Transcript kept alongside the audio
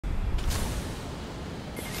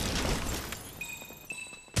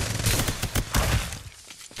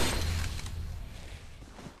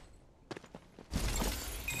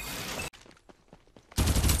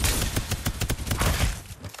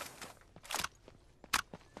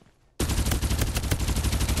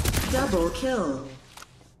Double kill.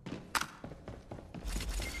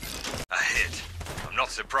 A hit. I'm not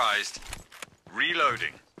surprised.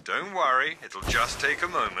 Reloading. Don't worry, it'll just take a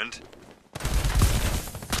moment.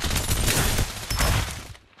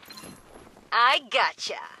 I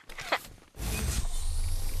gotcha.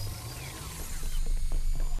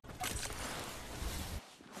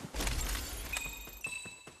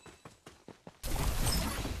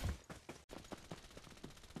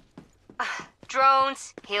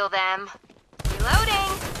 Drones, heal them.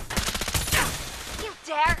 Reloading. You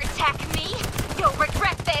dare attack me? You'll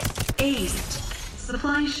regret this. Aced.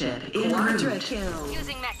 Supply ship in Quadra kill.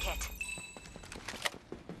 Using medkit.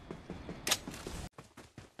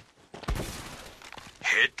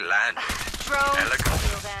 Hit landed. Drones, Elegant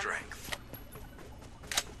heal them. strength.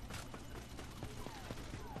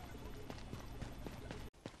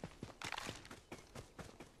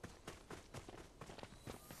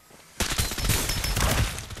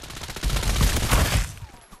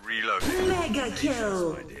 Reloading. Mega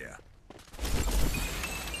kill. My dear.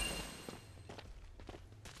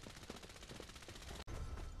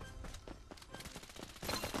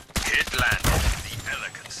 Hit landed. The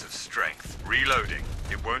elegance of strength. Reloading.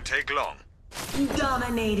 It won't take long.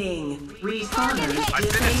 Dominating. Respawners I've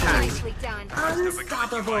been disabled. attacked. Nicely done. Must have become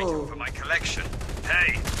a new item Unstoppable. for my collection.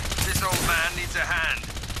 Hey, this old man needs a hand.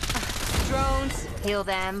 Drones, heal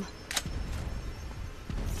them.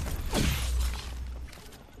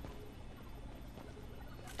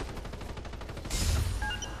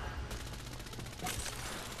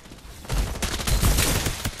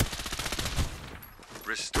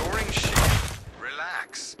 Restoring shield.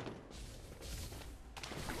 Relax.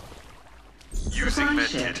 Using Supply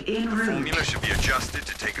medkit. ship en The route. formula should be adjusted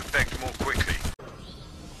to take effect more quickly.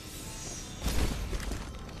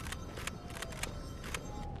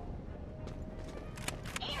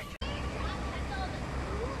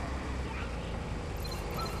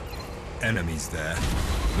 Enemies there.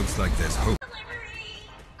 Looks like there's hope.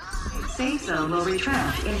 Safe zone will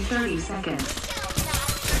retract in 30 seconds.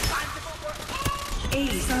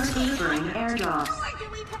 Ace are delivering airdrops. Or do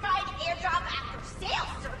we provide airdrop after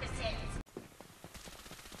sales services?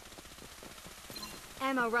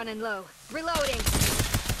 Ammo running low. Reloading.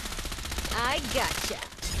 I gotcha.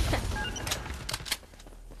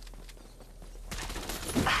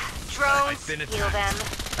 Drones, I've been heal them.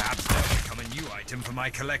 attacked. Perhaps they'll become a new item for my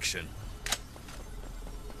collection.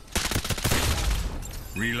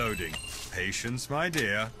 Reloading. Patience, my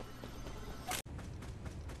dear.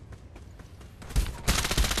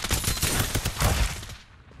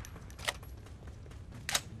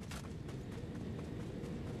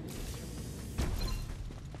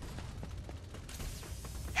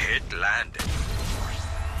 Hit landed.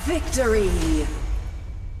 Victory!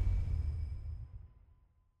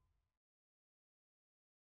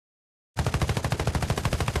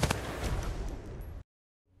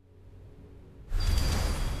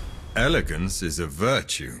 Elegance is a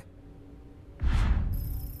virtue.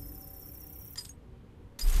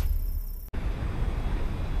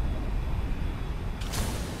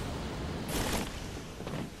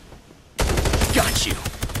 Got you.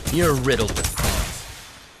 You're riddled with flaws.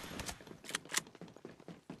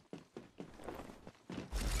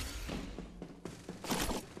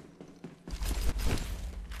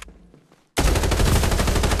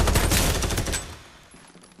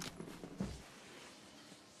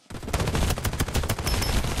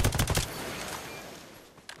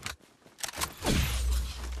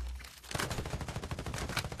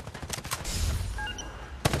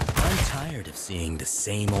 I'm tired of seeing the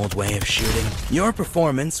same old way of shooting. Your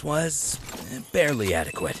performance was barely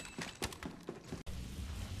adequate.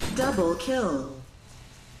 Double kill.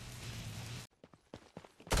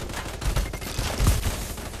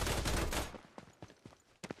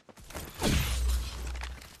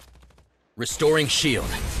 Restoring shield.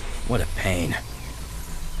 What a pain.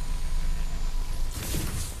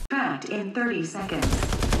 Tracked in 30 seconds.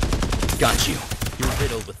 Got you. You're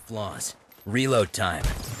riddled with flaws. Reload time.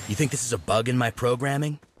 You think this is a bug in my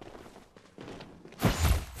programming?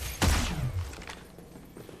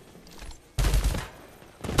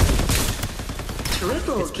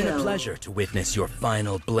 Triple It's been a kill. pleasure to witness your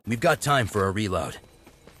final We've got time for a reload.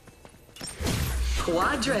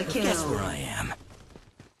 Quadra kill. Guess where I am.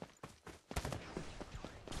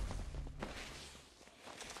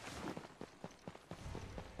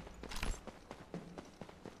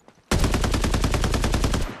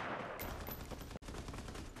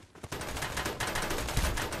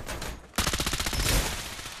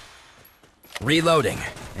 Reloading.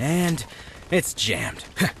 And it's jammed.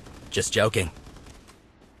 Just joking.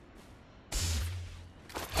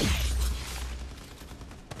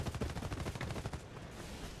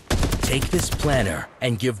 Take this planner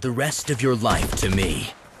and give the rest of your life to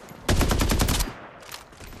me.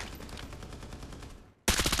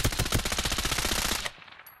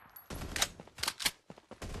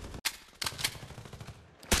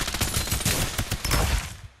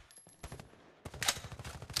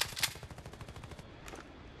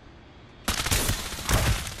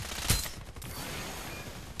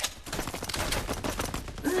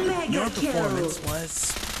 Your performance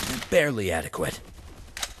was barely adequate.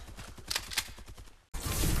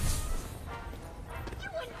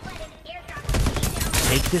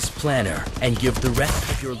 Take this planner and give the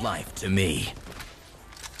rest of your life to me.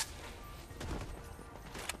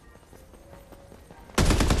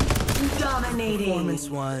 Dominating. Performance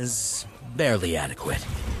was barely adequate.